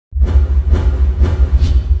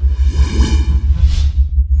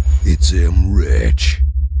Cause I'm rich.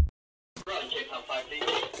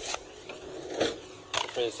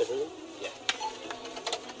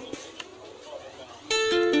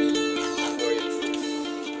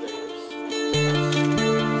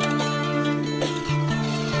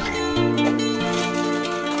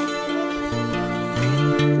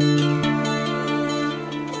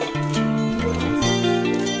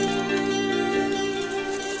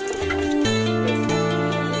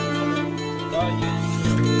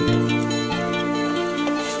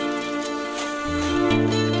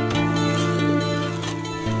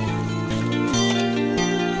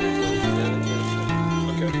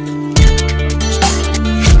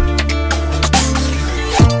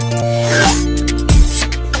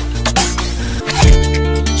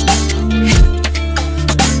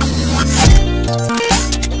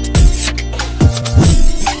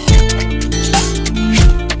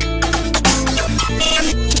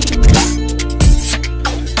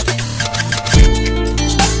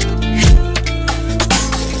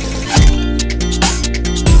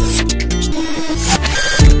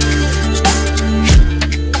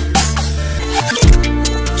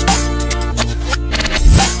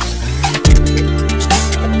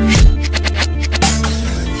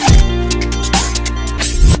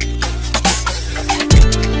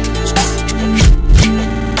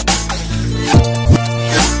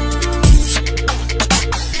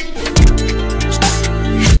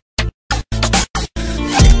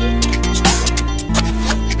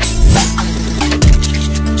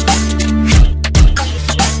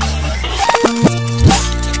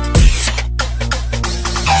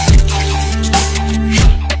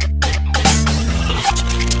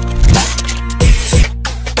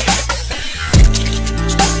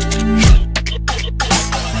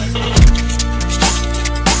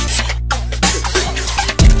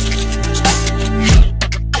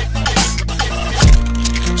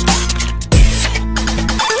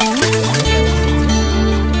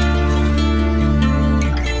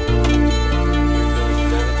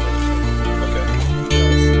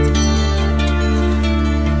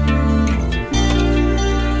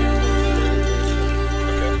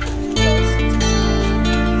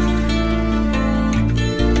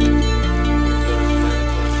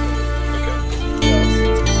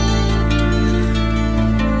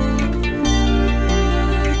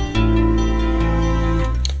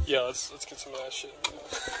 Yeah. Let's get some of that shit.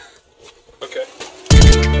 Okay.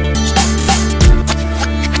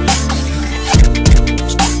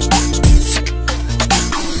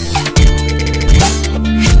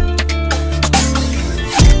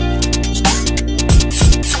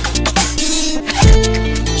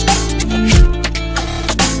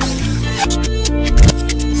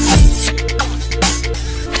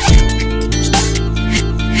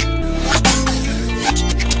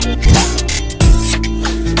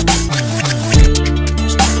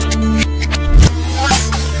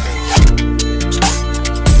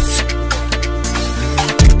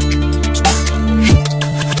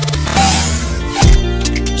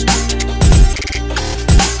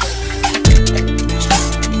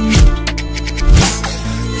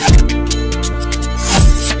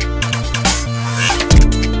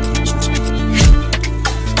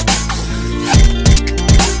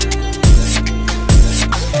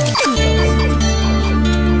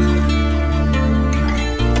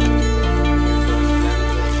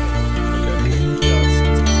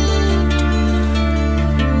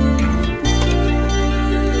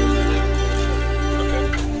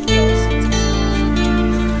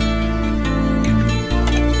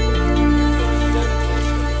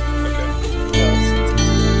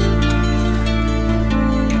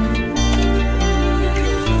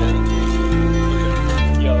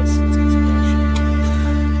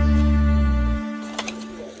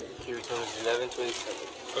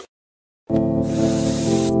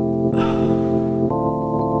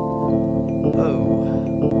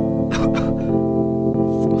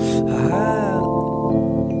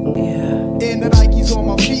 On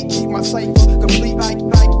my feet, keep my cipher complete. Nikes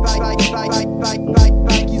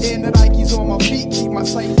in the Nikes on my feet, keep my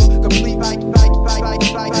cipher complete. Nikes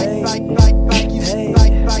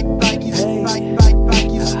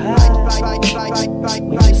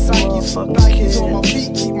on my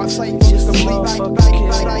feet, keep my cipher complete.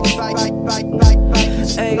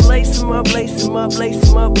 Hey, lace 'em up, lace 'em up, lace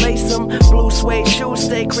 'em up, lace 'em. Blue suede shoes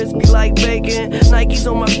stay crispy like bacon. Nikes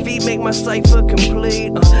on my feet make my cipher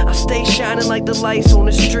complete. I stay shining like the lights on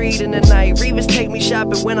the street in the night. Reavers take me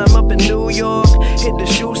shopping when I'm up in New York. Hit the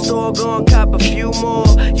shoe store, go and cop a few more.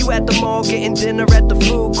 You at the mall getting dinner at the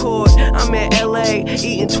food court. I'm in LA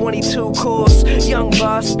eating 22 course. Young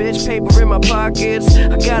boss bitch, paper in my pockets.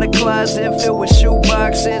 I got a closet filled with shoe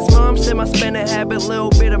boxes. Mom said in my spending habit, little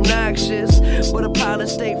bit obnoxious. But a pilot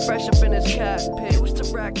stay fresh up in his cockpit. What's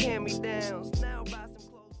the rock hand-me-downs?